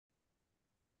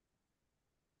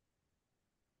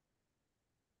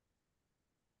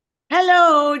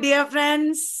Hello, dear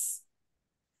friends.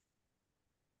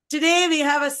 Today we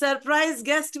have a surprise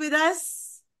guest with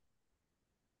us.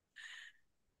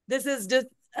 This is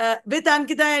with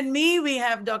Ankita and me. We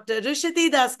have Dr.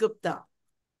 Rushati Dasgupta.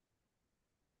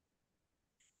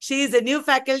 She is a new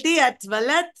faculty at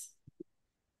Vallath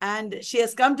and she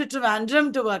has come to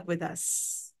Trivandrum to work with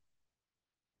us.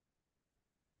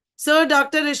 So,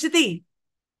 Dr. Rushati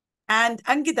and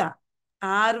Ankita,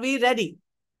 are we ready?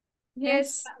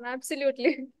 Yes,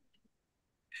 absolutely.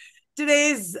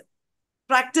 Today's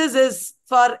practice is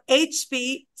for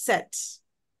HP set.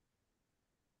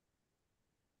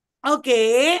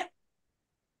 Okay.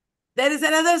 There is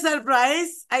another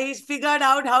surprise. I figured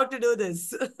out how to do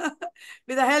this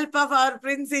with the help of our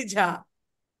Princey Jha.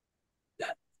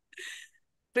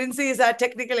 Princey is our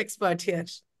technical expert here.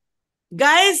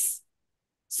 Guys,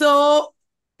 so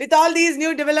with all these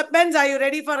new developments, are you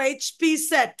ready for HP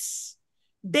set?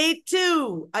 Day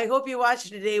 2. I hope you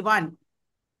watched day 1.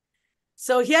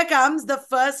 So here comes the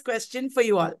first question for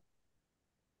you all.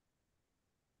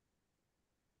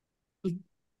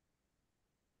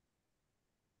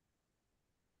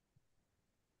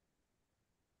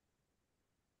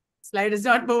 Slide is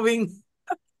not moving.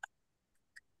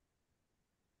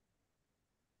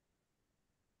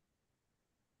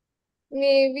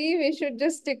 Maybe we should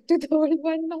just stick to the old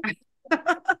one now.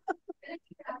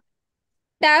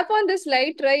 Tap on the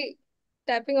slide, try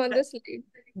tapping on the slide.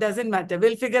 Doesn't matter.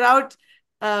 We'll figure out.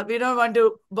 We don't want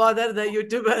to bother the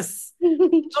YouTubers.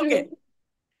 Okay.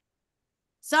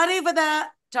 Sorry for the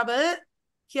trouble.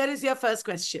 Here is your first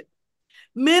question.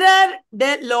 Mirror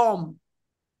de l'Homme.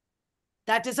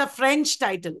 That is a French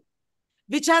title,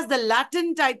 which has the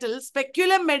Latin title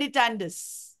Speculum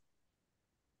Meditandus,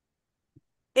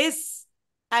 is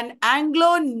an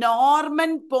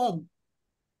Anglo-Norman poem.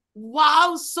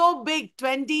 Wow, so big,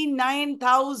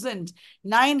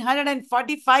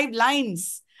 29,945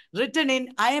 lines, written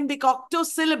in iambic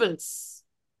octosyllables.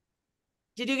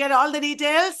 Did you get all the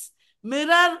details?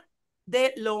 Mirror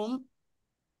de l'Homme.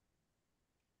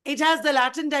 It has the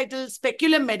Latin title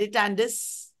Speculum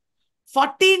Meditandus.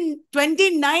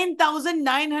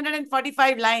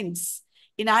 29,945 lines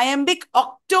in iambic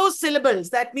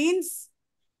octosyllables. That means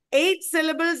 8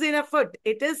 syllables in a foot.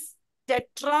 It is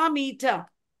tetrameter.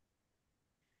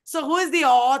 So who is the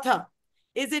author?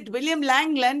 Is it William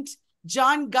Langland,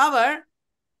 John Gower,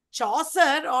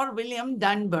 Chaucer, or William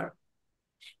Dunbar?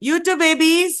 You two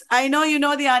babies, I know you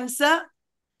know the answer.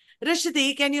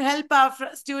 Rishati, can you help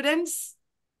our students?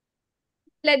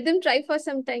 Let them try for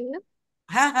some time, no?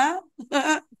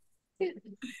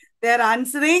 They're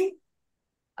answering.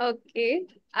 Okay.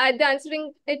 Are they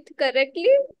answering it correctly?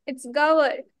 It's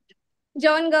Gower.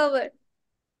 John Gower.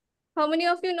 How many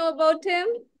of you know about him?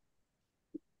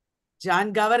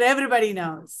 John Gower, everybody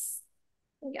knows.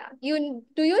 Yeah. Do you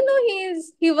know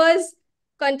he was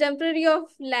contemporary of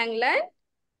Langland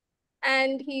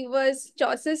and he was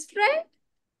Chaucer's friend?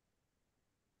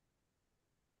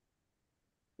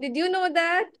 Did you know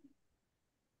that?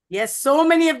 Yes, so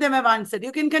many of them have answered.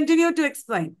 You can continue to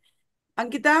explain.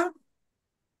 Ankita?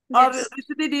 Yes. Or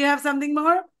Rishati, do you have something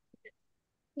more?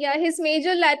 Yeah, his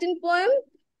major Latin poem,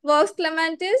 Vox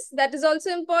Clamantis, that is also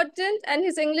important. And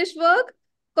his English work,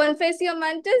 Confessio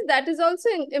Mantis, that is also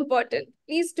important.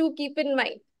 Please do keep in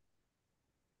mind.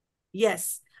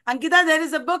 Yes. Ankita, there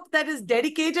is a book that is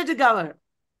dedicated to Gower.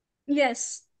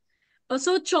 Yes.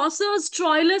 So Chaucer's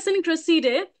Troilus and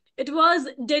Cressida, it was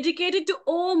dedicated to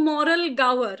O Moral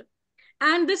Gower.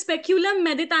 And the Speculum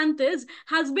Meditantis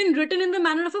has been written in the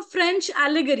manner of a French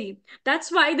allegory. That's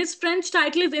why this French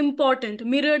title is important,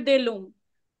 Mirror de l'Homme.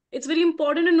 It's very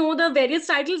important to know the various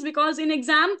titles because in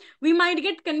exam, we might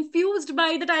get confused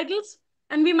by the titles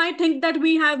and we might think that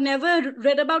we have never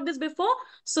read about this before.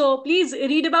 So please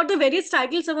read about the various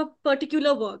titles of a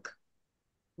particular work.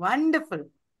 Wonderful.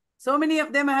 So many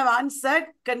of them have answered.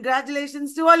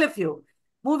 Congratulations to all of you.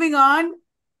 Moving on.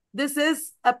 This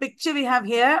is a picture we have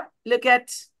here. Look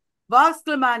at Vox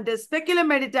Clamantis, Speculum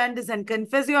Meditandus, and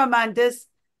Confessio Amantis.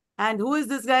 And who is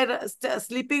this guy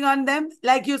sleeping on them?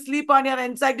 Like you sleep on your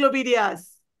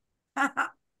encyclopedias.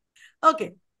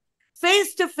 Okay.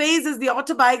 Face to Face is the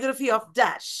autobiography of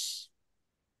Dash.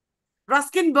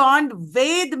 Ruskin Bond,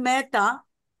 Ved Mehta,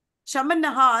 Chaman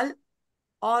Nahal,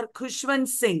 or Khushwant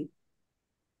Singh.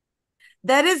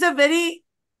 There is a very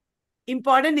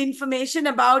important information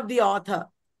about the author.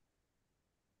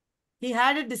 He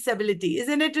had a disability.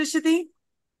 Isn't it, Rishati?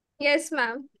 Yes,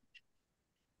 ma'am.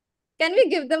 Can we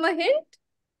give them a hint?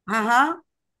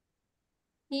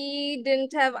 He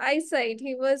didn't have eyesight.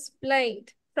 He was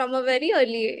blind from a very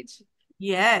early age.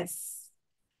 Yes.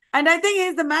 And I think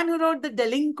he's the man who wrote The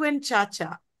Delinquent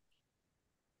Chacha.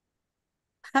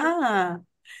 Ah.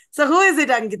 So who is it,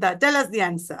 Ankita? Tell us the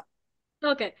answer.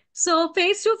 Okay, so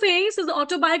Face to Face is the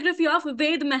autobiography of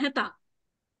Ved Mehta.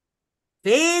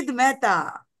 Ved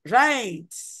Mehta.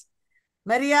 Right.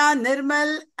 Maria,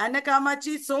 Nirmal, Anna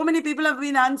Kamachi. So many people have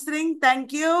been answering.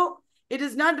 Thank you. It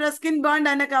is not Ruskin Bond,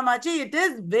 Anna Kamachi. It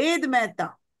is Ved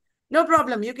Mehta. No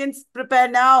problem. You can prepare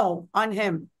now on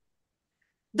him.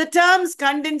 The terms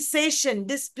condensation,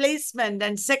 displacement,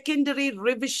 and secondary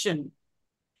revision.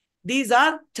 These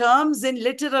are terms in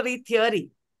literary theory.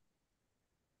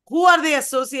 Who are they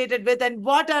associated with and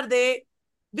what are they?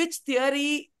 Which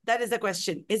theory? That is the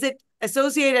question. Is it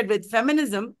associated with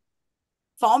feminism,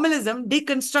 formalism,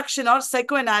 deconstruction, or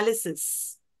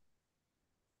psychoanalysis?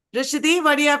 Rishiti,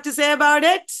 what do you have to say about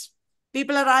it?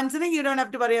 People are answering. You don't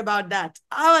have to worry about that.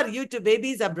 Our YouTube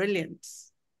babies are brilliant.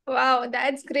 Wow,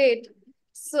 that's great.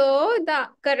 So the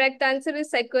correct answer is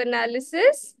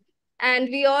psychoanalysis. And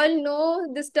we all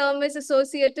know this term is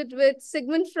associated with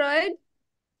Sigmund Freud.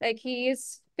 Like he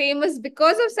is famous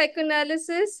because of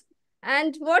psychoanalysis.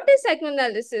 And what is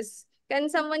psychoanalysis? Can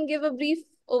someone give a brief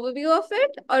overview of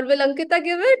it? Or will Ankita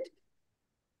give it?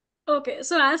 Okay,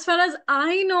 so as far as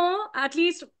I know, at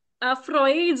least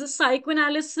Freud's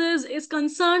psychoanalysis is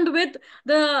concerned with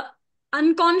the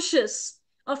unconscious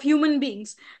of human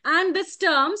beings. And these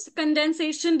terms,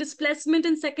 condensation, displacement,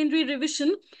 and secondary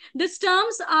revision, these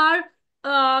terms are,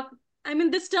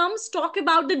 these terms talk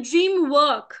about the dream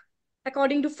work,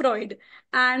 according to Freud.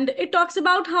 And it talks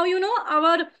about how,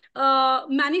 our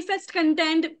manifest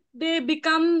content, they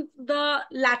become the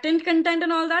latent content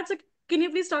and all that. So can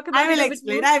you please talk about it a bit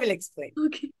more? I will explain.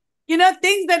 Okay.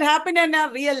 Things that happen in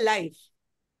our real life.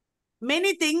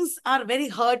 Many things are very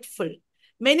hurtful.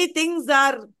 Many things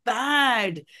are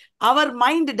bad. Our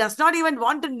mind does not even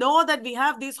want to know that we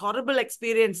have these horrible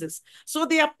experiences. So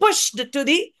they are pushed to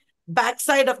the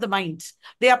backside of the mind.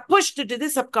 They are pushed to the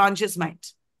subconscious mind.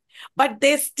 But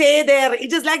they stay there.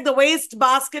 It is like the waste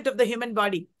basket of the human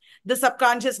body, the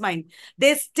subconscious mind.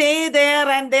 They stay there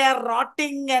and they are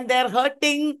rotting and they're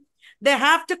hurting. They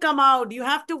have to come out. You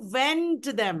have to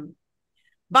vent them.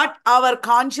 But our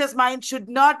conscious mind should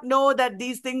not know that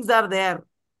these things are there.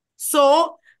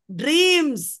 So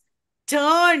dreams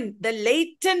turn the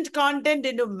latent content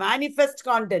into manifest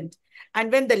content.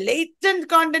 And when the latent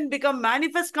content become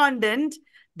manifest content,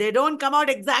 they don't come out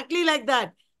exactly like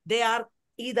that. They are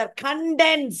either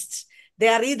condensed. They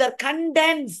are either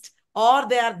condensed or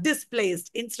they are displaced.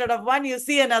 Instead of one, you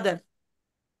see another.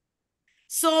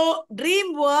 So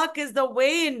dream work is the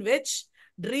way in which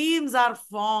dreams are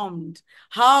formed.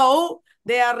 How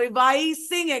they are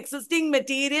revising existing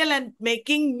material and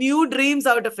making new dreams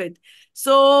out of it.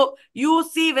 So you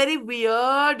see very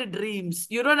weird dreams.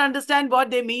 You don't understand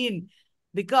what they mean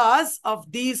because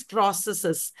of these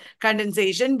processes.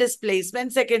 Condensation,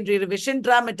 displacement, secondary revision,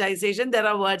 dramatization. There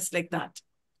are words like that.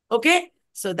 Okay?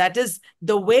 So that is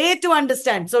the way to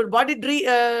understand. So what did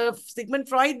Sigmund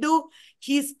Freud do?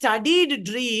 He studied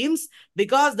dreams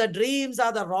because the dreams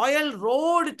are the royal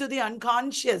road to the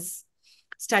unconscious.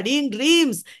 Studying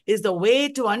dreams is the way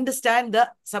to understand the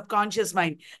subconscious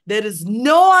mind. There is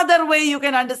no other way you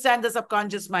can understand the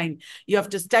subconscious mind. You have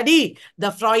to study the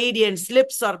Freudian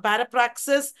slips or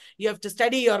parapraxis. You have to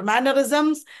study your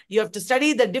mannerisms. You have to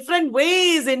study the different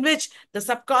ways in which the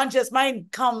subconscious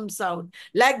mind comes out,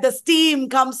 like the steam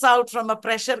comes out from a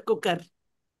pressure cooker.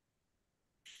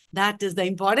 That is the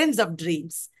importance of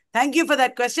dreams. Thank you for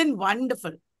that question.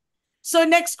 Wonderful. So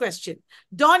next question.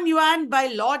 Don Juan by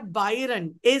Lord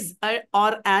Byron is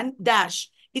or an dash.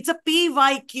 It's a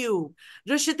PYQ.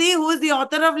 Rushati, who is the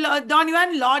author of Don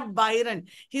Juan? Lord Byron.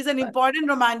 He's an important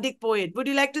romantic poet. Would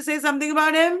you like to say something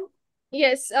about him?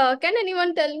 Yes. Can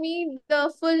anyone tell me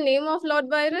the full name of Lord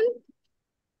Byron?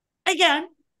 I can.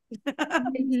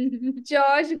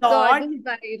 George Gordon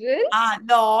Byron.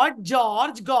 Lord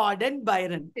George Gordon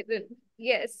Byron.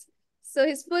 Yes. So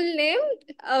his full name,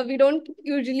 we don't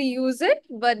usually use it,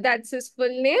 but that's his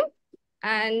full name.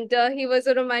 And he was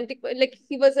a romantic, like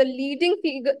he was a leading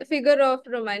figure of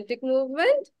romantic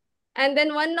movement. And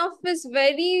then one of his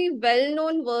very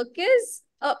well-known work is,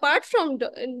 apart from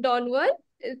Don Juan,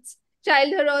 it's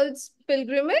Childe Harold's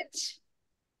Pilgrimage.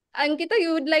 Ankita,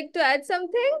 you would like to add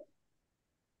something?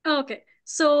 Okay,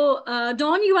 so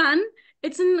Don Juan,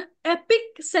 it's an epic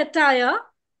satire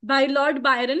by Lord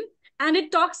Byron, and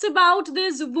it talks about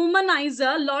this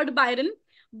womanizer, Lord Byron.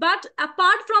 But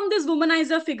apart from this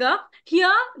womanizer figure,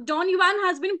 here Don Juan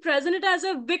has been presented as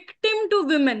a victim to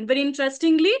women, very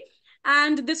interestingly.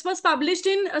 And this was published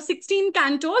in 16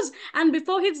 cantos, and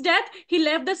before his death, he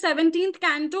left the 17th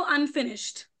canto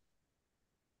unfinished.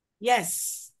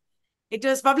 Yes. It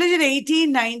was published in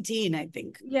 1819, I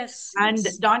think. Yes. And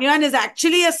Yes. Don Juan is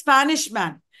actually a Spanish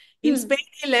man. In Spain,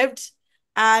 he lived,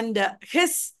 and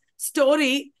his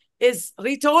story is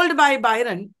retold by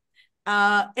Byron.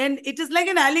 And it is like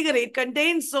an allegory. It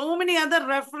contains so many other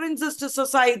references to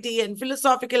society and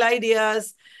philosophical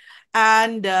ideas.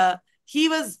 And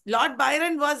Lord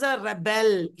Byron was a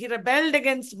rebel. He rebelled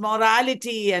against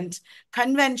morality and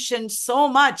convention so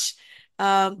much.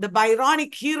 The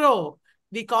Byronic hero,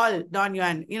 we call Don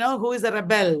Juan, who is a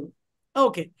rebel.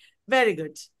 Okay, very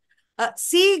good.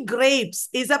 Sea Grapes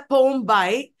is a poem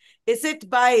is it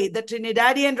by the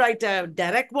Trinidadian writer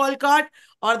Derek Walcott,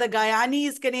 or the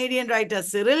Guyanese Canadian writer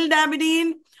Cyril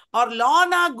Damodine, or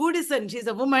Lorna Goodison, she's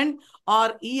a woman,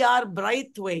 or E.R.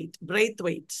 Braithwaite?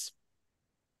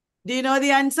 Do you know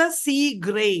the answer? Sea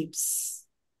Grapes.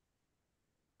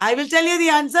 I will tell you the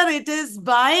answer. It is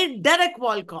by Derek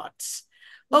Walcott.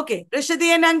 Okay, Rushati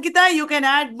and Ankita, you can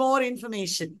add more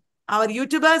information. Our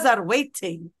YouTubers are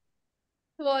waiting.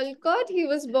 Walcott, he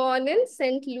was born in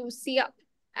St. Lucia,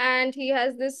 and he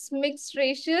has this mixed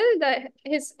racial, that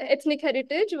his ethnic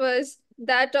heritage was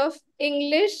that of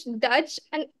English, Dutch,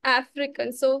 and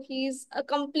African. So he's a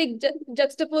complete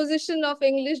juxtaposition of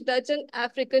English, Dutch, and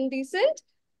African descent.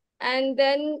 And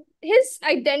then his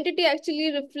identity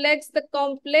actually reflects the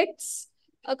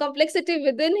complexity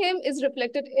within him is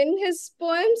reflected in his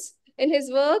poems, in his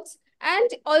works, and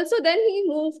also then he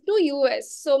moved to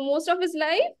US. So most of his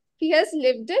life he has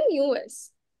lived in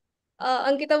US.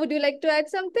 Ankita, would you like to add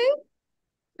something?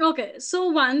 Okay, so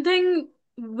one thing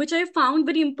which I found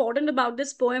very important about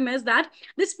this poem is that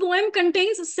this poem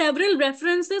contains several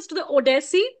references to the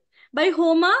Odyssey by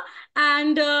Homer,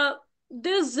 and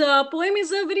this poem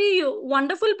is a very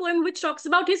wonderful poem which talks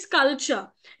about his culture,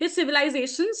 his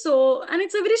civilization. So, and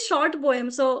it's a very short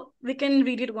poem, so we can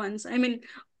read it once. I mean,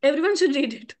 everyone should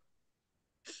read it.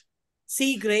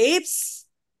 Sea Grapes,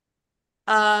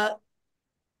 a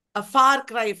far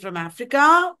cry from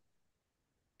Africa.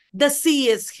 The sea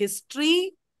is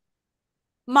history.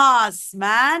 Mars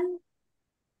Man.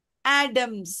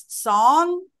 Adam's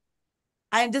Song.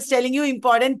 I am just telling you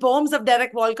important poems of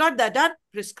Derek Walcott that are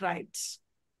prescribed.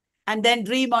 And then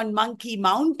Dream on Monkey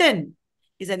Mountain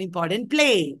is an important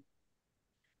play.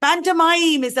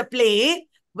 Pantomime is a play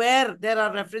where there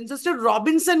are references to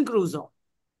Robinson Crusoe.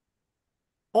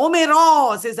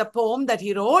 Homeros is a poem that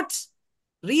he wrote,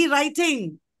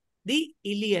 rewriting the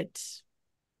Iliad.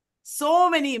 So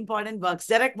many important works.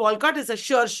 Derek Walcott is a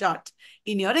sure shot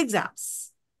in your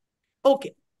exams.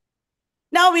 Okay.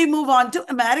 Now we move on to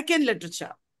American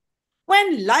literature.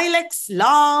 When Lilacs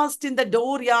Last in the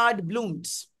Dooryard Bloomed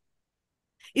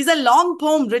is a long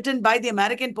poem written by the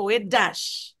American poet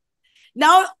Dash.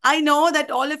 Now, I know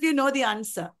that all of you know the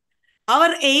answer.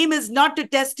 Our aim is not to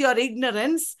test your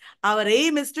ignorance. Our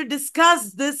aim is to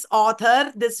discuss this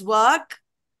author, this work.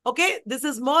 Okay, this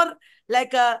is more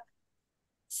like a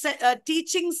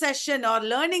teaching session or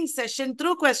learning session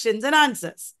through questions and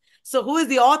answers. So who is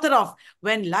the author of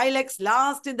When Lilacs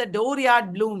Last in the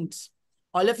Dooryard Bloomed?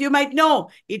 All of you might know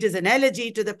it is an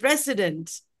elegy to the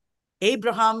president,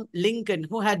 Abraham Lincoln,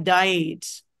 who had died.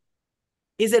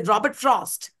 Is it Robert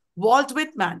Frost, Walt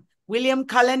Whitman, William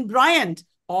Cullen Bryant,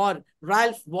 or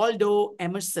Ralph Waldo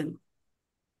Emerson?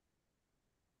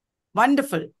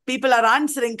 Wonderful. People are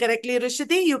answering correctly.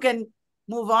 Rushati, you can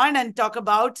move on and talk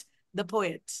about the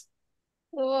poet.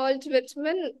 Walt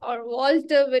Whitman, or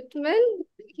Walter Whitman,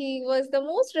 he was the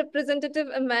most representative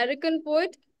American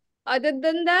poet. Other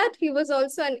than that, he was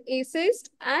also an essayist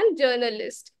and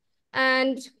journalist.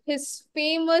 And his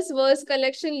famous verse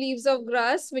collection, Leaves of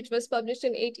Grass, which was published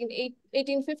in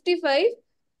 1855,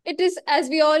 it is, as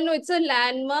we all know, it's a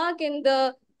landmark in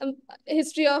the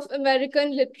history of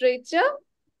American literature.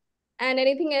 And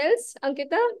anything else,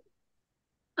 Ankita?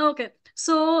 Okay,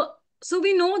 so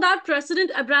we know that President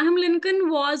Abraham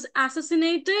Lincoln was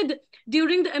assassinated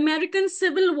during the American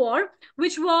Civil War,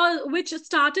 which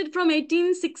started from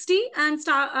 1860 and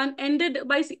ended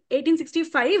by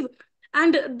 1865,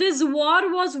 and this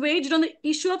war was waged on the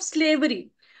issue of slavery.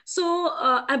 So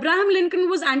Abraham Lincoln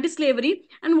was anti-slavery,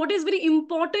 and what is very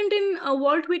important in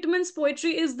Walt Whitman's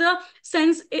poetry is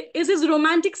his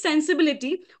romantic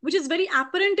sensibility, which is very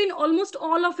apparent in almost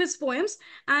all of his poems.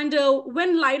 And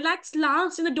When Lilacs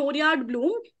Last in the Dooryard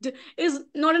Bloomed is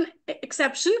not an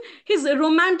exception. His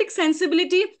romantic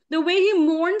sensibility, the way he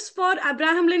mourns for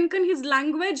Abraham Lincoln, his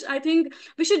language, I think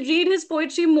we should read his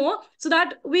poetry more so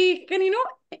that we can,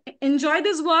 enjoy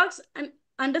these works and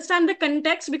understand the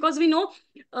context, because we know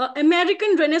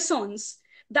American Renaissance,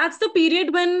 that's the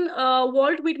period when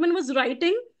Walt Whitman was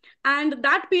writing, and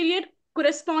that period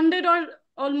corresponded or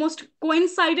almost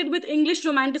coincided with English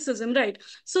Romanticism, right?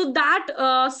 So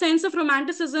that sense of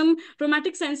romanticism,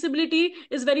 romantic sensibility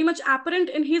is very much apparent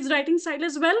in his writing style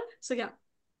as well. So yeah.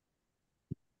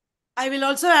 I will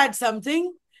also add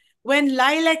something. When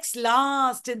lilacs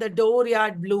last in the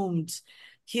dooryard bloomed,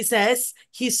 he says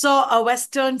he saw a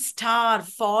western star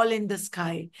fall in the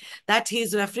sky. That he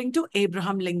is referring to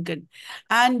Abraham Lincoln.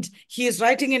 And he is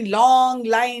writing in long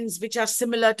lines which are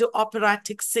similar to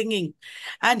operatic singing.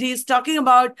 And he is talking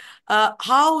about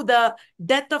how the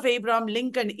death of Abraham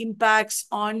Lincoln impacts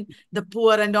on the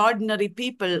poor and ordinary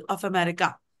people of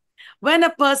America. When a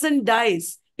person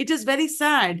dies, it is very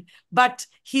sad, but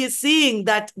he is seeing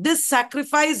that this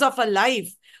sacrifice of a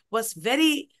life was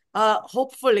very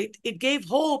hopeful. It gave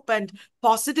hope and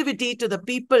positivity to the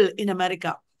people in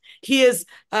America. He is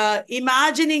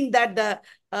imagining that the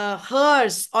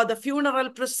hearse or the funeral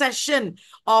procession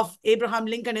of Abraham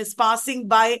Lincoln is passing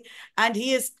by, and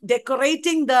he is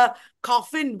decorating the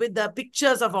coffin with the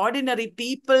pictures of ordinary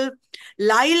people.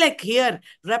 Lilac here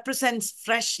represents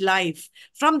fresh life.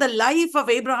 From the life of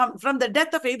Abraham, from the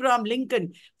death of Abraham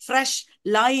Lincoln, fresh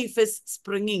life is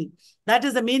springing. That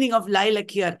is the meaning of lilac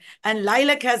here. And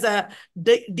lilac has a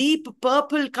deep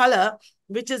purple color,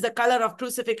 which is the color of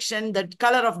crucifixion, the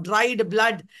color of dried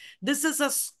blood. This is a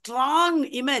strong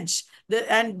image.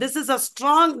 And there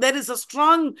is a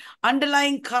strong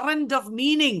underlying current of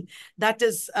meaning that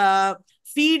is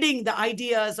feeding the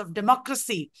ideas of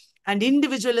democracy and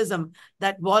individualism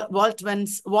that Walt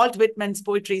Whitman's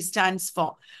poetry stands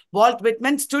for. Walt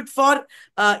Whitman stood for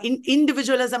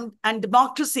individualism and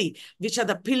democracy, which are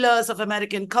the pillars of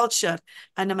American culture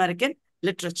and American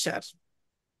literature.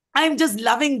 I'm just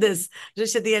loving this,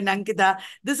 Rushati and Ankita.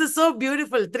 This is so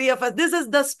beautiful, three of us. This is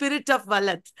the spirit of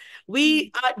Vallath.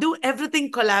 We do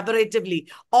everything collaboratively.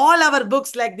 All our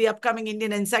books, like the upcoming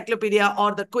Indian Encyclopedia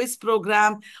or the quiz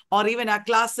program, or even our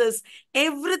classes,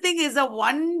 everything is a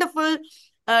wonderful,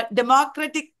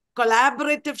 democratic,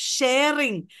 collaborative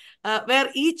sharing,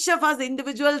 where each of us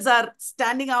individuals are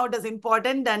standing out as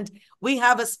important, and we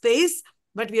have a space,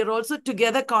 but we are also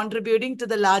together contributing to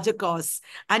the larger cause.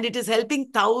 And it is helping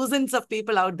thousands of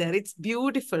people out there. It's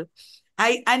beautiful.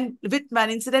 And Whitman,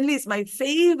 incidentally, is my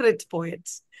favorite poet.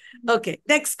 Okay,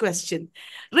 next question.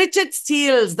 Richard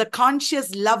Steele's The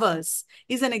Conscious Lovers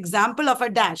is an example of a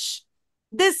dash.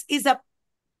 This is a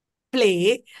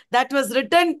play that was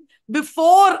written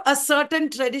before a certain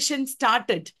tradition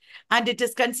started, and it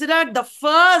is considered the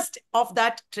first of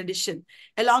that tradition,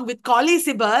 along with Colley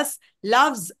Cibber's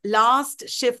Love's Last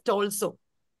Shift also.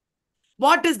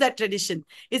 What is that tradition?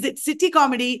 Is it city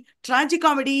comedy,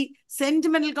 tragicomedy,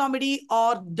 sentimental comedy,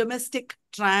 or domestic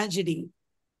tragedy?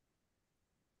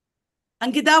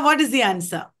 Ankita, what is the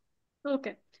answer?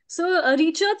 Okay. So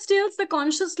Richard Steele's The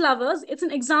Conscious Lovers, it's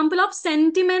an example of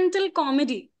sentimental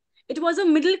comedy. It was a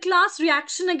middle-class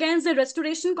reaction against the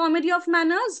restoration comedy of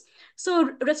manners.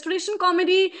 So restoration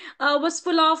comedy was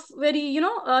full of very,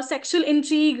 sexual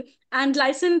intrigue and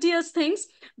licentious things.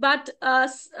 But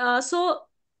so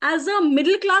as a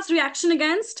middle-class reaction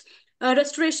against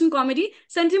restoration comedy,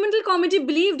 sentimental comedy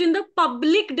believed in the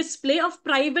public display of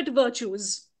private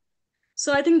virtues.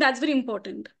 So I think that's very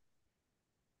important.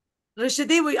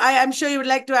 Rushati, I am sure you would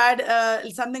like to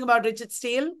add something about Richard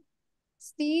Steele.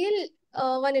 Steele,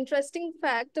 one interesting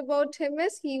fact about him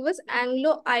is he was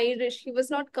Anglo-Irish. He was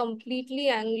not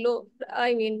completely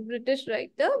British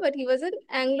writer, but he was an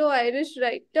Anglo-Irish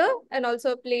writer and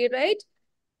also a playwright.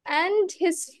 And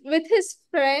with his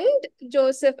friend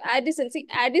Joseph Addison. See,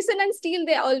 Addison and Steele,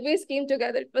 they always came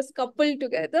together. It was coupled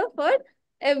together for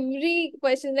every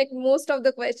question, like most of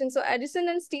the questions. So Addison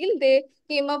and Steele, they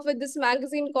came up with this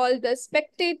magazine called The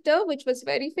Spectator, which was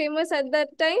very famous at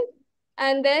that time.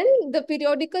 And then the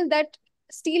periodical that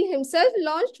Steele himself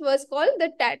launched was called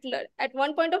The Tatler. At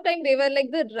one point of time, they were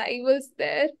like the rivals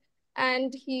there.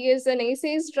 And he is an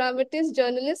essayist, dramatist,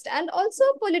 journalist, and also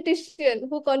a politician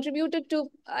who contributed to,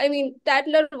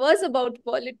 Tatler was about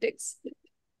politics.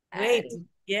 Great.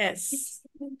 Yes.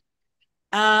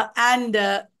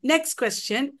 Next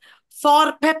question.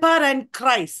 For Pepper and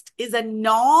Christ is a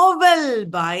novel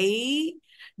by,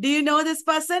 do you know this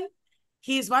person?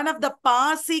 He is one of the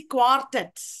Parsi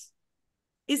quartets.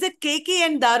 Is it Keki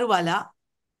and Daruwala?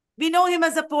 We know him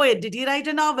as a poet. Did he write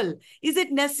a novel? Is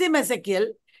it Nassim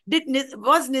Ezekiel?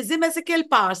 Was Nazim Ezekiel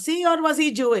Parsi or was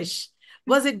he Jewish?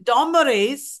 Was it Dom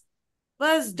Moraes?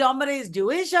 Was Dom Moraes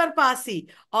Jewish or Parsi?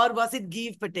 Or was it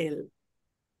Gieve Patel?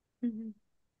 Mm-hmm.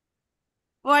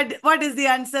 What is the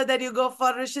answer that you go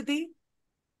for, Rushati?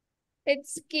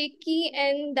 It's Keki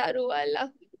and Daruwala.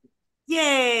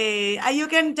 Yay! You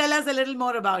can tell us a little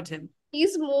more about him.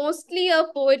 He's mostly a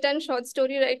poet and short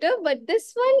story writer, but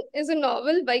this one is a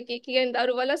novel by Kalyani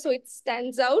Vallath, so it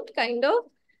stands out kind of.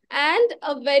 And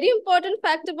a very important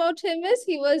fact about him is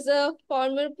he was a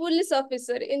former police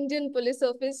officer, Indian police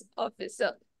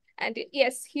officer. And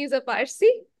yes, he's a Parsi.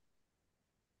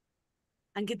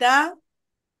 Ankita?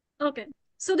 Okay.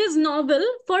 So this novel,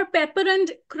 For Pepper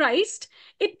and Christ,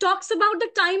 it talks about the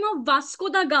time of Vasco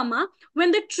da Gama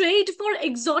when the trade for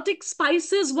exotic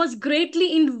spices was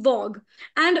greatly in vogue,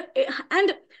 and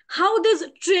how this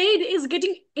trade is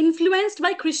getting influenced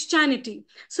by Christianity.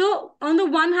 So on the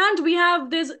one hand, we have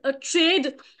this a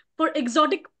trade for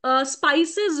exotic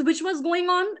spices which was going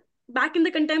on back in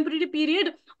the contemporary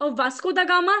period of Vasco da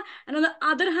Gama, and on the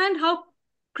other hand, how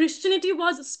Christianity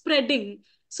was spreading.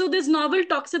 So this novel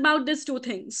talks about these two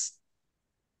things.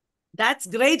 That's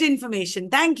great information.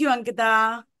 Thank you,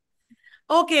 Ankita.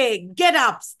 Okay, Get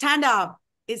Up, Stand Up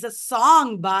is a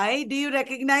song by, do you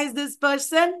recognize this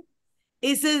person?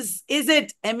 Is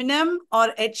it Eminem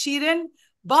or Ed Sheeran,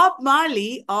 Bob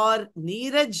Marley or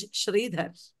Neeraj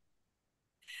Sridhar?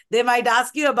 They might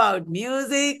ask you about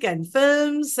music and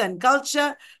films and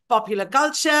culture, popular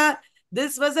culture.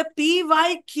 This was a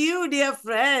PYQ, dear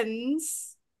friends.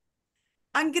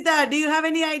 Ankita, do you have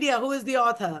any idea who is the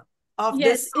author of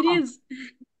Yes, this song?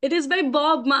 it is by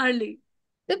Bob Marley.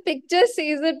 The picture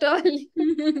says it all.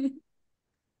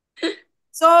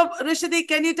 So, Rushati,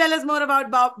 can you tell us more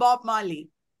about Bob Marley?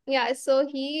 Yeah, so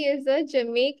he is a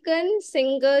Jamaican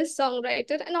singer,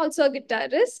 songwriter, and also a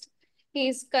guitarist.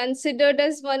 He's considered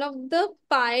as one of the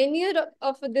pioneer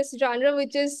of this genre,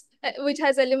 which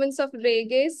has elements of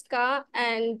reggae, ska,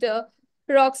 and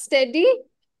rocksteady.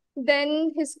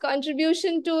 Then his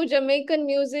contribution to Jamaican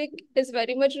music is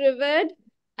very much revered,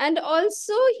 and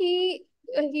also he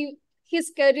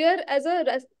his career as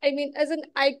as an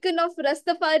icon of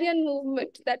Rastafarian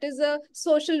movement. That is a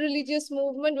social religious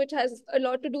movement which has a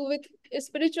lot to do with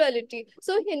spirituality.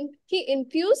 So he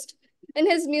infused in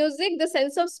his music the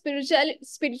sense of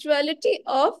spirituality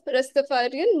of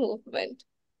Rastafarian movement.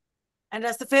 And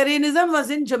Rastafarianism was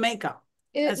in Jamaica.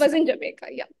 It was in Jamaica,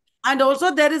 yeah. And also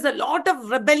there is a lot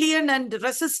of rebellion and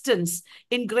resistance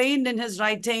ingrained in his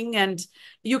writing. And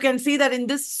you can see that in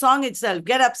this song itself,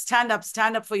 get up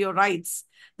for your rights.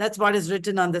 That's what is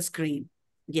written on the screen.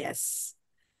 Yes.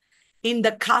 In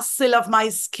the Castle of My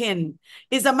Skin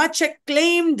is a much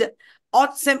acclaimed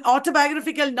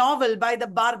autobiographical novel by the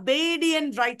Barbadian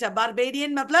writer.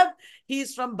 Barbadian, matlab, he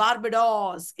is from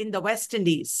Barbados in the West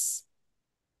Indies.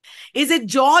 Is it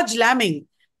George Lamming,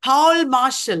 Paul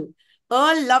Marshall,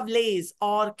 Earl Lovelace,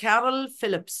 or Carol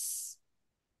Phillips?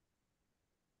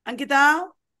 Ankita?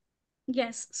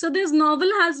 Yes. So this novel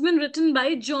has been written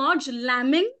by George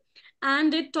Lamming,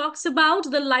 and it talks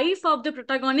about the life of the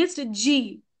protagonist,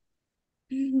 G.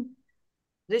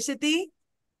 Rishiti?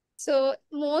 So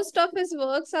most of his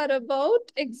works are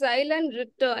about exile and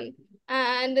return.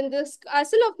 And in this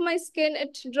Castle of My Skin,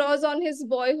 it draws on his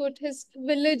boyhood, his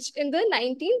village in the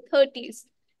 1930s.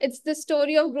 It's the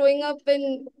story of growing up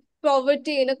in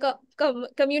poverty in a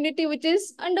community which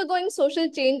is undergoing social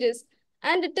changes.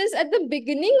 And it is at the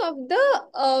beginning of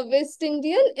the West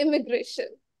Indian immigration.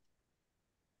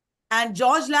 And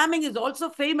George Lamming is also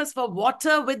famous for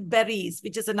Water with Berries,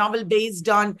 which is a novel based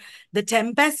on The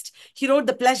Tempest. He wrote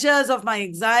The Pleasures of My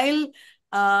Exile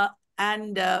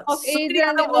and Of so Age many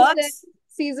and other works.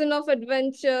 Season of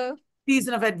Adventure.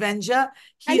 Season of Adventure.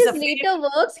 And his later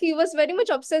works, he was very much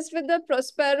obsessed with the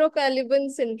Prospero Caliban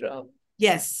syndrome.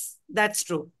 Yes, that's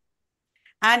true.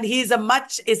 And he's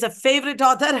a favorite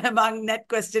author among net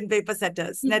question paper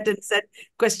setters, net and set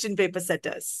question paper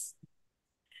setters.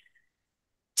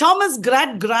 Thomas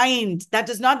Gradgrind, that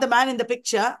is not the man in the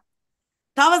picture.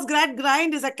 Thomas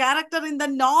Gradgrind is a character in the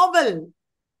novel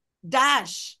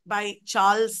Dash by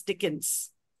Charles Dickens.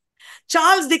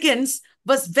 Charles Dickens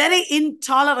was very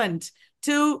intolerant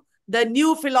to the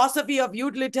new philosophy of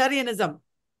utilitarianism,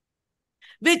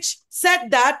 which said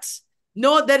that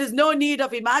no, there is no need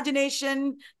of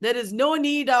imagination, there is no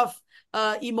need of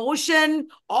emotion.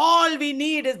 All we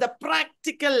need is the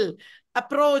practical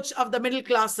approach of the middle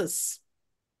classes.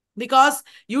 Because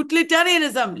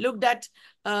utilitarianism looked at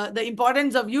the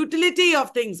importance of utility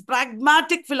of things,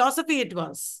 pragmatic philosophy it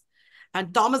was.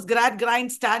 And Thomas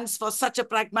Gradgrind stands for such a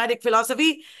pragmatic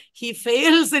philosophy. He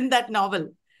fails in that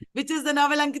novel. Which is the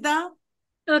novel, Ankita?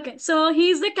 Okay, so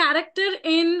he's the character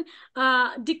in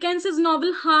Dickens's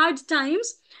novel Hard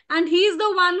Times, and he's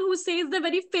the one who says the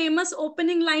very famous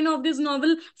opening line of this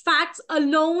novel, "Facts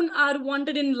alone are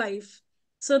wanted in life."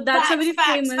 So that's a very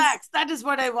famous... Facts. That is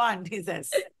what I want, he says.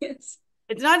 Yes.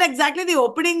 It's not exactly the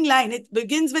opening line. It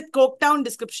begins with Coketown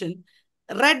description.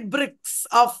 red bricks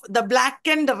of the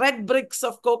blackened red bricks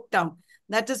of Coketown.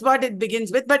 That is what it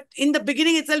begins with. But in the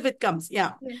beginning itself, it comes.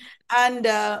 Yeah. Yeah. And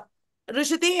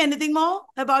Rushati, anything more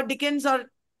about Dickens or It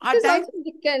Hard is Times? also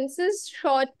Dickens's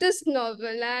shortest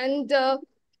novel,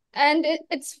 and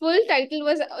its full title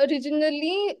was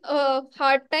originally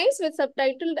Hard Times, with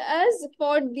subtitled as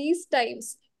For These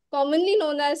Times, commonly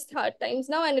known as Hard Times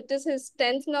now, and it is his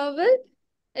 10th novel.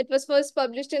 It was first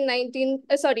published in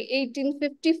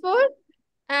 1854,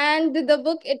 and the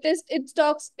book it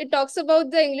talks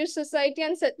about the English society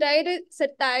and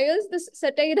satirizes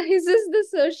the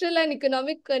social and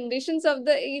economic conditions of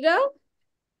the era,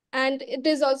 and it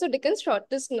is also Dickens'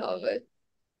 shortest novel.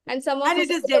 And some of And his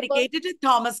it is other work, dedicated to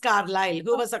Thomas Carlyle,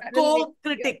 who was a yeah,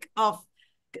 co-critic of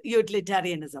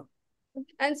utilitarianism.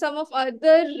 and some of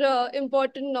other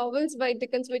important novels by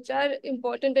Dickens, which are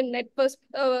important in net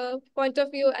point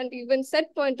of view and even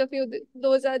set point of view.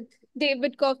 Those are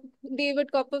David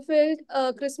Copperfield,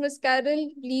 Christmas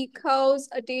Carol, Bleak House,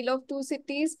 A Tale of Two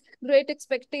Cities, Great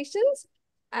Expectations,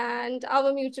 and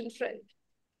Our Mutual Friend.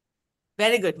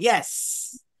 Very good.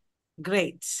 Yes.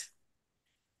 Great.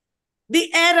 The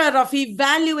error of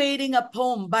evaluating a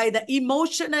poem by the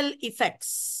emotional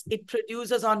effects it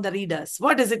produces on the readers.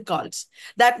 What is it called?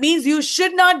 That means you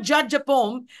should not judge a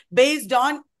poem based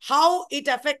on how it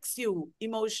affects you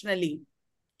emotionally.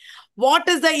 What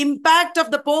is the impact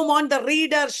of the poem on the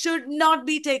reader should not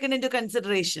be taken into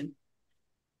consideration.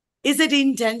 Is it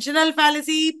intentional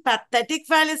fallacy, pathetic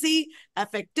fallacy,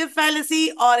 affective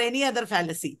fallacy, or any other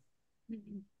fallacy?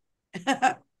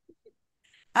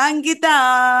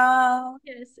 Ankita.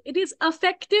 Yes, it is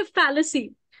affective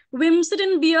fallacy. Wimsett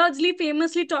and Beardsley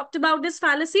famously talked about this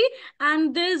fallacy,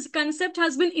 and this concept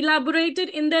has been elaborated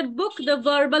in their book, The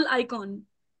Verbal Icon.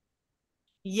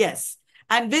 Yes.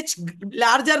 And which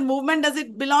larger movement does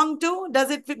it belong to?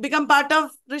 Does it become part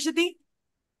of, Rishiti?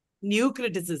 New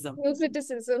criticism. New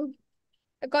criticism.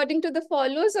 According to the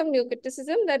followers of New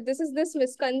Criticism, that this is this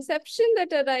misconception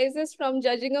that arises from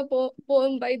judging a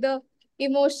poem by the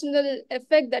emotional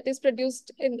effect that is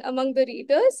produced among the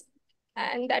readers.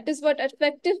 And that is what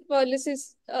affective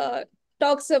policies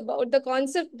talks about. The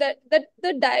concept that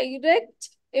the direct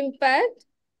impact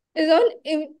is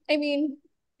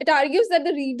it argues that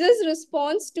the reader's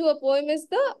response to a poem is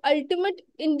the ultimate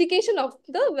indication of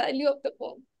the value of the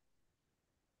poem.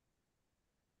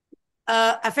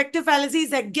 Affective fallacy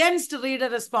is against reader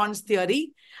response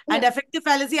theory, and affective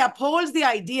fallacy upholds the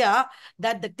idea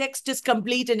that the text is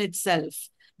complete in itself,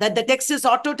 that the text is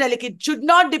autotelic. It should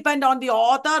not depend on the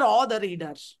author or the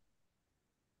reader.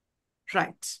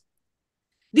 Right.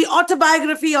 The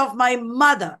autobiography of my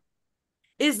mother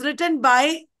is written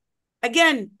by,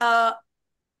 again, a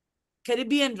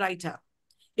Caribbean writer.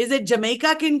 Is it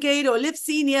Jamaica Kincaid, Olive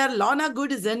Sr., Lorna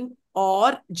Goodison,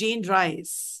 or Jane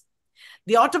Rice?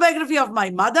 The autobiography of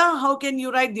my mother. How can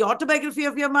you write the autobiography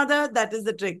of your mother? That is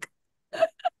the trick.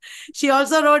 She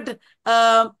also wrote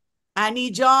Annie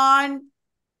John,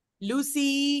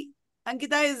 Lucy.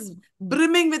 Ankita is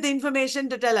brimming with information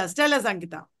to tell us. Tell us,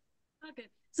 Ankita. Okay.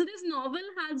 So this novel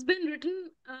has been written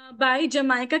by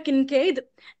Jamaica Kincaid,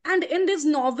 and in this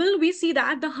novel we see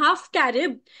that the half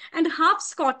Carib and half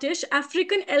Scottish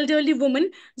African elderly woman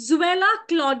Zuela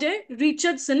Claude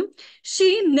Richardson,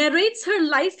 she narrates her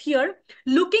life here,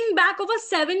 looking back over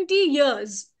 70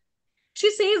 years. She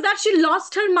says that she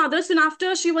lost her mother soon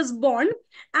after she was born,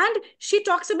 and she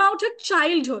talks about her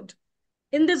childhood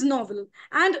in this novel.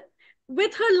 And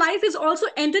with her life is also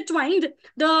intertwined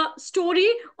the story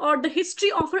or the history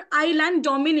of her island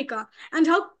Dominica and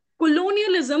how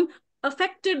colonialism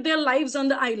affected their lives on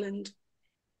the island.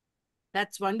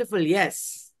 That's wonderful.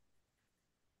 Yes.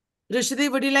 Rishidi,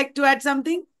 would you like to add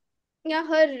something? Yeah,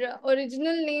 her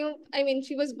original name,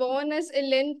 she was born as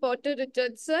Ellen Potter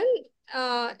Richardson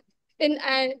uh, in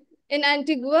in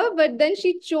Antigua, but then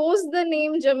she chose the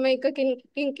name Jamaica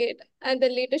Kincaid, and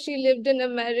then later she lived in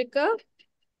America.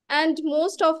 And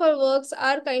most of her works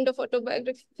are kind of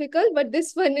autobiographical, but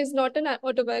this one is not an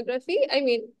autobiography.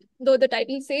 Though the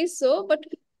title says so, but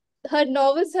her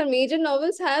novels, her major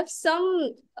novels, have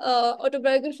some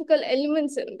autobiographical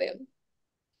elements in them.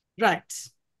 Right.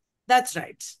 That's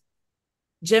right.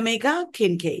 Jamaica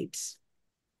Kincaid.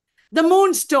 The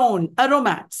Moonstone, a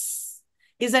Romance,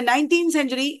 is a 19th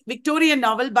century Victorian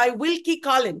novel by Wilkie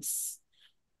Collins.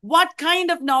 What kind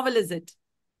of novel is it?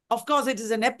 Of course, it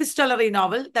is an epistolary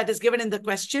novel that is given in the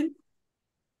question.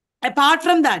 Apart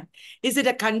from that, is it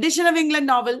a Condition of England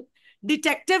novel,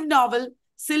 detective novel,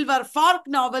 Silver Fork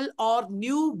novel, or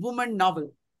New Woman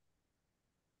novel?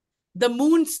 The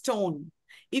Moonstone.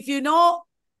 If you know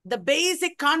the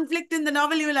basic conflict in the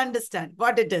novel, you will understand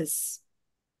what it is.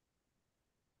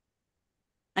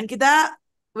 Ankita,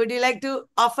 would you like to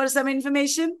offer some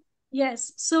information?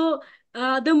 Yes. So,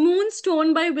 The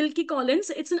Moonstone by Wilkie Collins,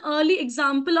 it's an early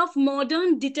example of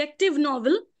modern detective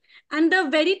novel. And the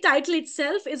very title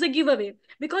itself is a giveaway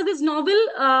because this novel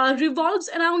revolves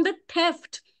around the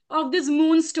theft of this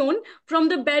moonstone from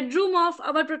the bedroom of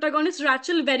our protagonist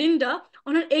Rachel Verinda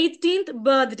on her 18th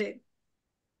birthday.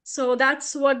 So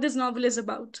that's what this novel is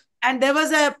about. And there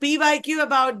was a PYQ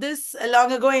about this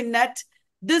long ago in net.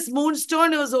 This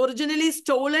moonstone was originally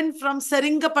stolen from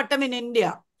Seringapatam in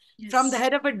India, from the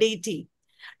head of a deity.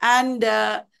 And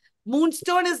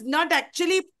Moonstone is not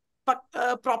actually,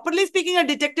 properly speaking, a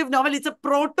detective novel. It's a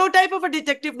prototype of a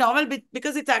detective novel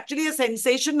because it's actually a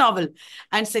sensation novel.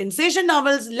 And sensation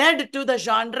novels led to the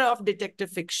genre of detective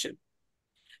fiction.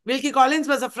 Wilkie Collins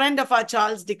was a friend of our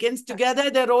Charles Dickens. Together,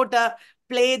 they wrote a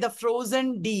play, The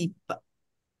Frozen Deep.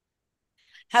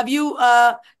 Do you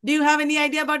have any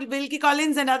idea about Wilkie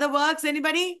Collins and other works?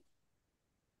 Anybody?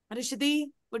 Rushati,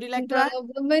 would you like to add?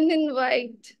 The Woman in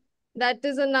White. That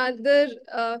is another,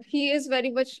 he is very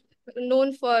much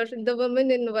known for The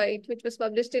Woman in White, which was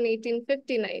published in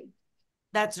 1859.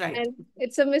 That's right. And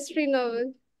it's a mystery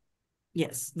novel.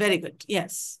 Yes, very good.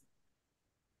 Yes.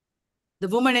 The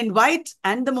Woman in White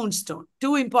and The Moonstone.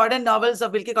 Two important novels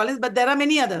of Wilkie Collins, but there are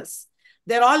many others.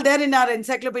 They're all there in our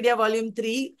Encyclopedia Volume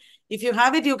 3. If you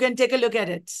have it, you can take a look at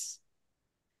it.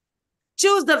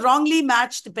 Choose the wrongly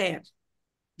matched pair.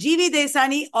 G.V.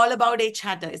 Desani, All About H.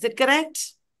 Hatter. Is it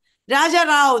correct? Raja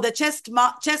Rao, the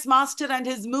chess master and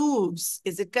his moves.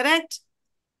 Is it correct?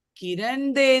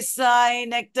 Kiran Desai,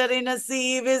 Nectar in a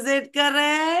Sieve. Is it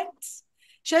correct?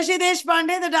 Shashi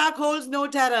Deshpande, The Dark Holes, No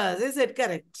Terrors. Is it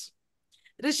correct?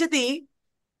 Rishati,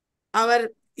 our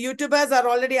YouTubers are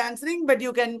already answering, but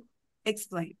you can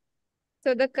explain.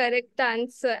 So the correct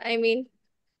answer,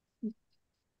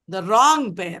 the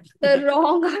wrong pair. The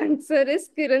wrong answer is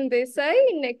Kiran Desai,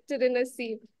 Nectar in a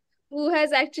Sieve. Who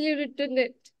has actually written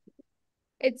it?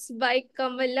 It's by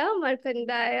Kamala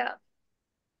Markandaya,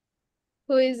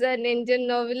 who is an Indian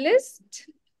novelist,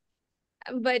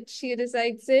 but she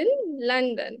resides in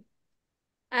London.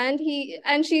 And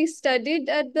she studied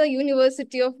at the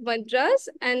University of Madras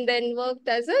and then worked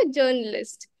as a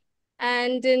journalist.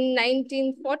 And in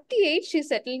 1948, she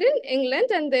settled in England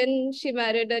and then she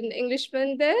married an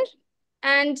Englishman there.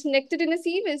 And Nectar in a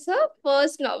Sieve is her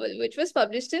first novel, which was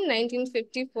published in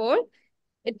 1954.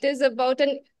 It is about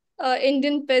an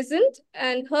Indian peasant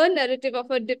and her narrative of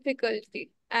her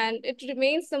difficulty. And it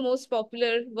remains the most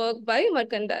popular work by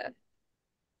Markandaya.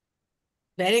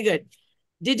 Very good.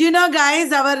 Did you know,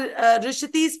 guys, our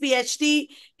Rishati's PhD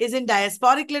is in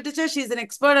diasporic literature. She's an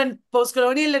expert on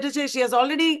post-colonial literature. She has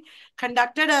already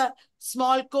conducted a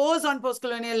small course on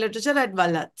post-colonial literature at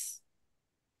Vallath.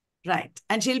 Right.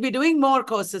 And she'll be doing more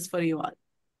courses for you all.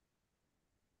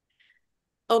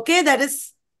 Okay, that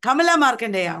is Kamala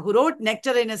Markandeya, who wrote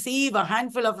Nectar in a Sieve, A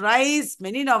Handful of Rice.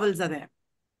 Many novels are there.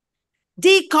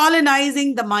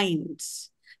 Decolonizing the Mind,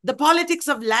 The Politics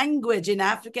of Language in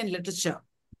African Literature,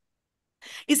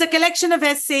 is a collection of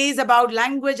essays about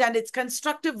language and its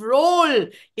constructive role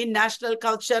in national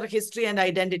culture, history, and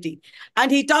identity.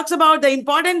 And he talks about the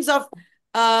importance of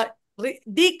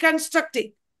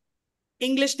deconstructing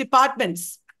English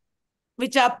departments,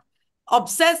 which are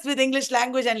obsessed with English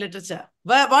language and literature.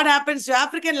 What happens to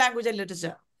African language and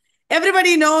literature?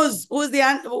 Everybody knows who's the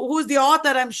author,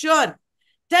 I'm sure.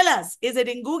 Tell us, is it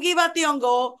Ngugi wa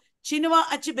Thiong'o, Chinua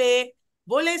Achebe,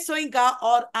 Wole Soyinka,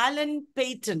 or Alan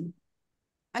Paton?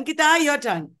 Ankita, your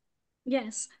turn.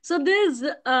 Yes. So this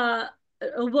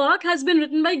work has been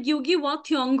written by Ngugi wa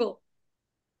Thiong'o.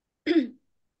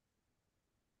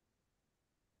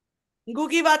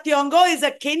 Ngugi wa Thiong'o is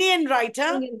a Kenyan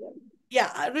writer.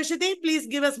 Yeah, Rishati, please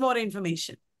give us more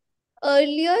information.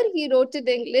 Earlier, he wrote in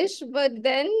English, but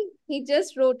then he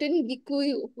just wrote in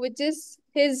Gikuyu, which is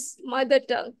his mother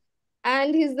tongue.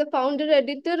 And he's the founder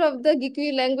editor of the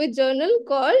Gikuyu language journal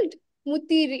called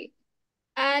Mutiri.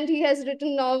 And he has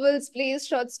written novels, plays,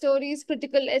 short stories,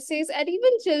 critical essays, and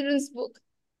even children's books.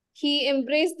 He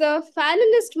embraced the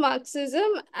Falanist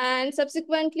Marxism and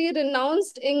subsequently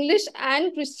renounced English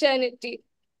and Christianity.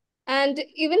 And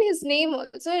even his name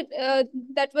also,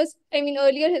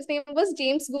 earlier his name was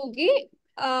James Googie,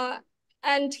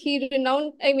 and he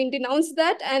denounced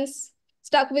that and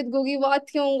stuck with Ngugi wa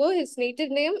Thiong'o, his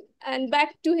native name, and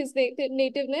back to his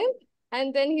native name.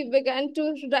 And then he began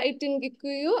to write in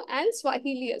Gikuyu and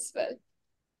Swahili as well.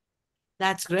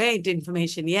 That's great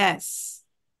information, yes.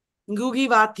 Ngugi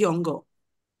wa Thiong'o.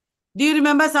 Do you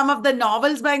remember some of the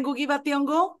novels by Ngugi wa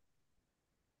Thiong'o?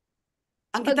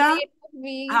 Ankita?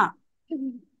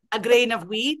 A Grain of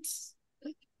Wheat.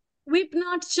 Weep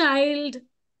Not Child.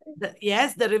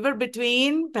 Yes, the river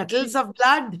between petals of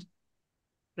blood.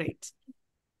 Great.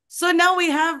 So now we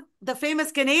have the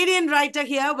famous Canadian writer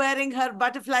here wearing her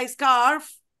butterfly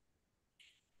scarf.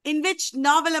 In which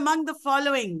novel among the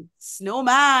following,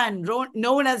 Snowman,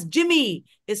 known as Jimmy,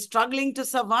 is struggling to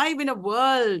survive in a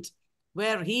world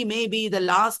where he may be the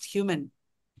last human?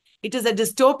 It is a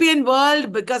dystopian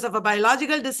world because of a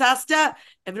biological disaster.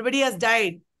 Everybody has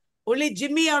died. Only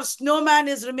Jimmy or Snowman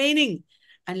is remaining.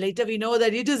 And later we know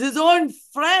that it is his own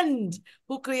friend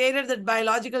who created that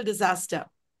biological disaster.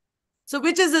 So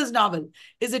which is his novel?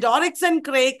 Is it Oryx and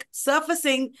Crake,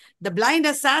 Surfacing, The Blind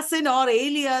Assassin, or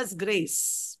Alias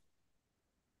Grace?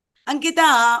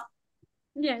 Ankita.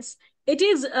 Yes, it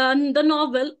is the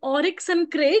novel Oryx and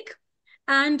Crake.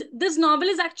 And this novel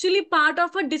is actually part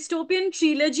of a dystopian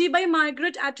trilogy by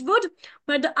Margaret Atwood,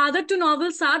 but the other two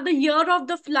novels are The Year of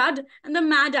the Flood and The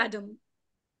Mad Adam.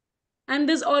 And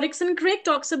this Oryx and Crake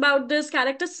talks about this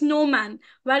character Snowman,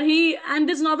 and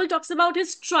this novel talks about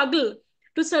his struggle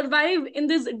to survive in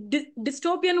this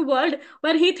dystopian world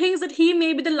where he thinks that he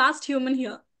may be the last human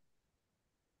here.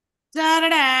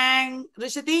 Ta-da-dang.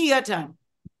 Rushati, your turn.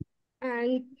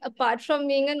 And apart from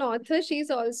being an author, she's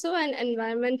also an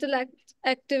environmental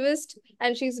activist,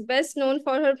 and she's best known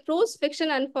for her prose fiction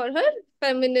and for her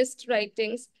feminist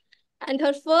writings. And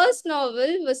her first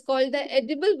novel was called The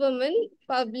Edible Woman,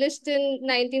 published in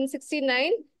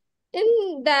 1969.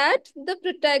 In that, the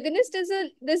protagonist is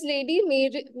this lady,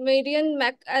 Marian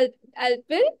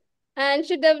McAlpin, and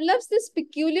she develops this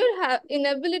peculiar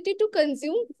inability to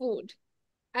consume food.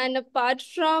 And apart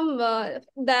from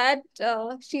that,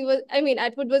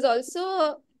 Atwood was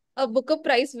also a Booker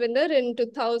Prize winner in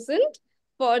 2000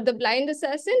 for The Blind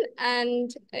Assassin and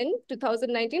in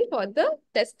 2019 for The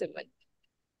Testament.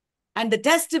 And The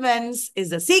Testaments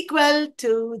is a sequel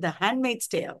to The Handmaid's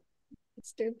Tale.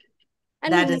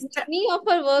 And many of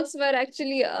her works were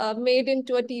actually made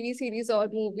into a TV series or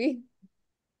movie.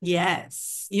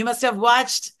 Yes. You must have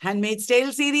watched Handmaid's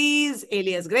Tale series,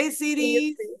 Alias Grace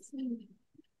series.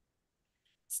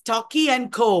 Stocky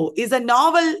and Co. is a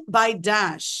novel by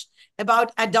Dash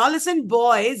about adolescent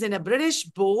boys in a British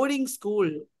boarding school.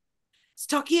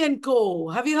 Stocky and Co.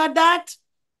 Have you heard that?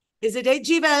 Is it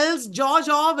H.G. Wells, George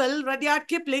Orwell, Rudyard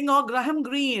Kipling, or Graham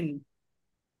Greene?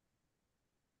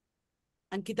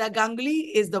 Ankita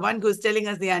Ganguly is the one who is telling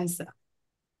us the answer.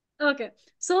 Okay.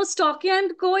 So Stocky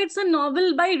and Co. It's a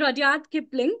novel by Rudyard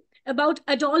Kipling about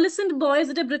adolescent boys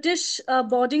at a British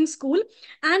boarding school.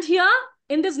 And here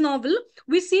in this novel,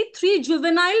 we see three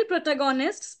juvenile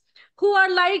protagonists who are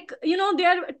like,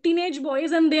 they're teenage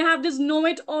boys and they have this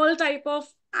know-it-all type of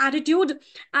attitude.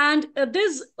 And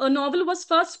this novel was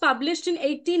first published in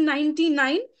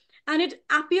 1899 and it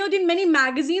appeared in many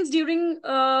magazines during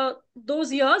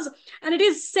those years. And it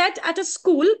is set at a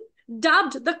school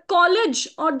dubbed the College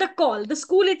or the Call. The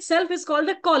school itself is called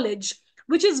the College,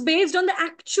 which is based on the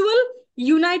actual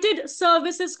United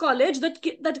Services College that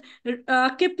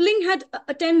Kipling had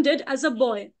attended as a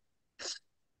boy.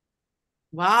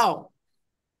 Wow.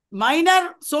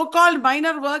 So-called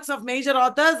minor works of major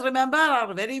authors, remember,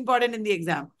 are very important in the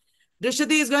exam.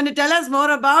 Rushati is going to tell us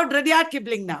more about Rudyard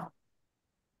Kipling now.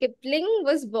 Kipling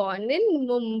was born in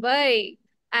Mumbai,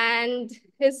 and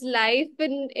his life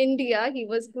in India, he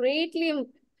was greatly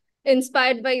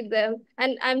inspired by them.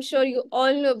 And I'm sure you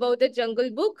all know about the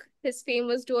Jungle Book, his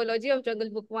famous duology of Jungle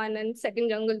Book 1 and Second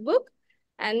Jungle Book.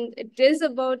 And it is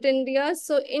about India.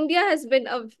 So India has been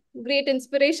a great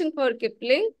inspiration for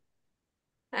Kipling.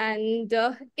 And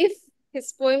If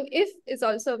is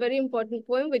also a very important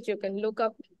poem, which you can look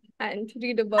up and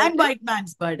read about. And White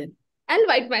Man's Burden. And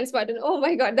White Man's Burden. Oh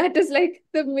my God, that is like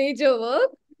the major work.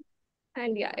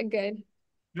 And yeah, again.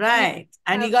 Right.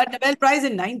 And he got Nobel Prize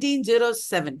in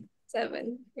 1907.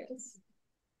 Yes.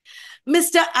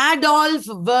 Mr. Adolf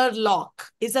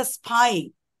Verloc is a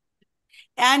spy.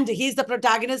 And he's the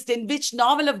protagonist in which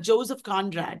novel of Joseph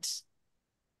Conrad?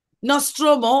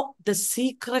 Nostromo, the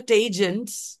secret agent.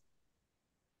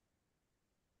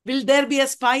 Will there be a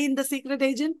spy in The Secret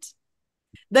Agent?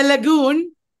 The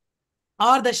Lagoon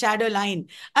or The Shadow Line?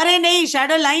 Arey nahi,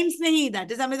 Shadow Lines nahi. That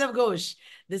is Amitav Ghosh.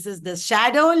 This is The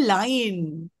Shadow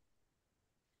Line.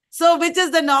 So which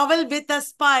is the novel with a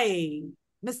spy?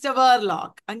 Mr.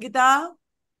 Verloc. Ankita?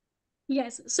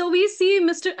 Yes. So we see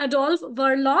Mr. Adolf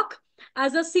Verloc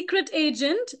as a secret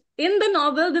agent in the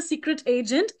novel The Secret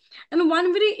Agent. And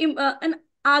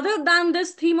other than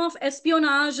this theme of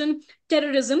espionage and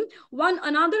terrorism,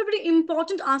 another very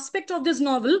important aspect of this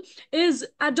novel is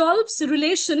Adolf's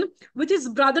relation with his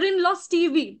brother-in-law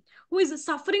Stevie, who is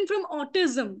suffering from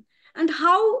autism, and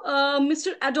how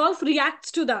Mr. Adolf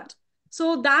reacts to that.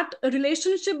 So that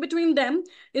relationship between them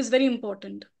is very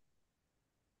important.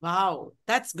 Wow,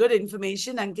 that's good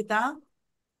information, Ankita.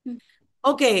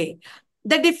 Okay,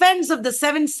 the defense of the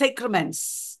seven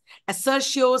sacraments,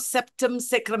 Assertio Septem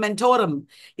Sacramentorum,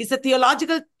 is a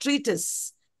theological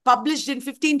treatise published in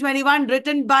 1521,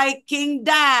 written by King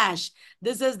Dash.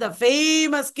 This is the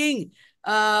famous king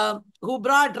who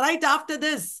brought right after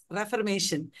this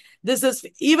Reformation. This is,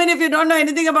 even if you don't know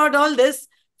anything about all this,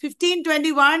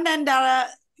 1521, and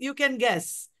you can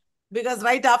guess, because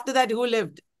right after that, who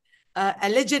lived?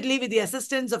 Allegedly with the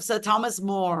assistance of Sir Thomas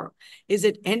More. Is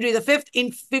it Henry V? In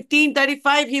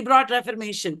 1535, he brought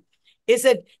Reformation. Is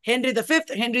it Henry V,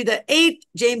 Henry VIII,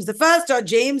 James I, or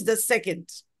James II?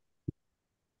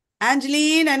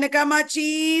 Angeline,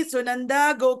 Anakamachi,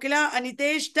 Sunanda, Gokila,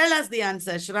 Anitesh, tell us the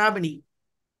answer. Shravani.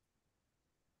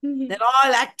 They're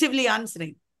all actively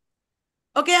answering.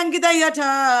 Okay, Ankita, your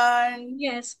turn.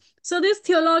 Yes. So this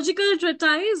theological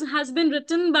treatise has been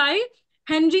written by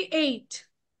Henry VIII.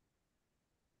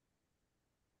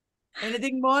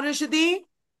 Anything more, Rishati?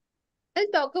 I'll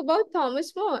talk about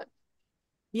Thomas More.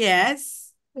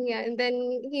 Yes. Yeah, and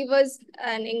then he was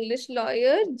an English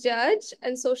lawyer, judge,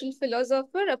 and social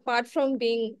philosopher, apart from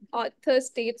being author,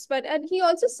 statesman. And he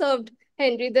also served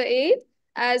Henry VIII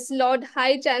as Lord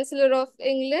High Chancellor of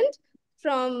England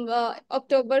from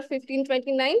October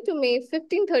 1529 to May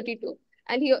 1532.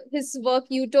 And his work,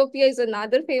 Utopia, is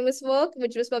another famous work,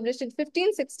 which was published in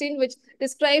 1516, which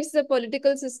describes the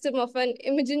political system of an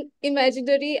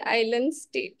imaginary island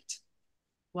state.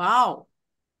 Wow.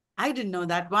 I didn't know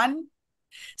that one.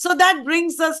 So that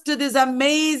brings us to this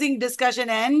amazing discussion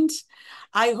end.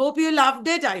 I hope you loved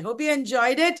it. I hope you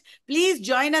enjoyed it. Please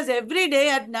join us every day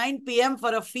at 9 p.m.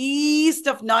 for a feast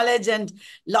of knowledge and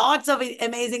lots of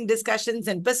amazing discussions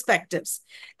and perspectives,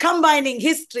 combining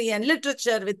history and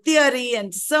literature with theory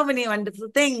and so many wonderful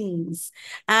things.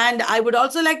 And I would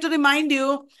also like to remind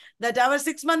you that our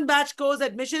 6-month batch course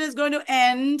admission is going to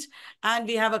end, and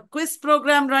we have a quiz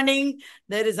program running.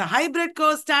 There is a hybrid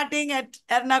course starting at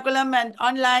Ernakulam and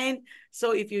online.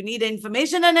 So if you need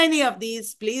information on any of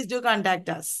these, please do contact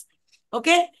us.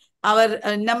 Okay?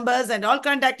 Our numbers and all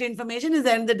contact information is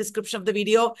there in the description of the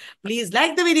video. Please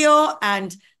like the video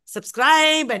and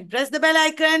subscribe and press the bell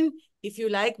icon if you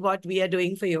like what we are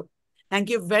doing for you. Thank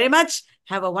you very much.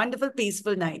 Have a wonderful,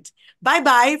 peaceful night.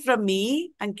 Bye-bye from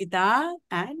me, Ankita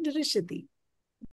and Rishati.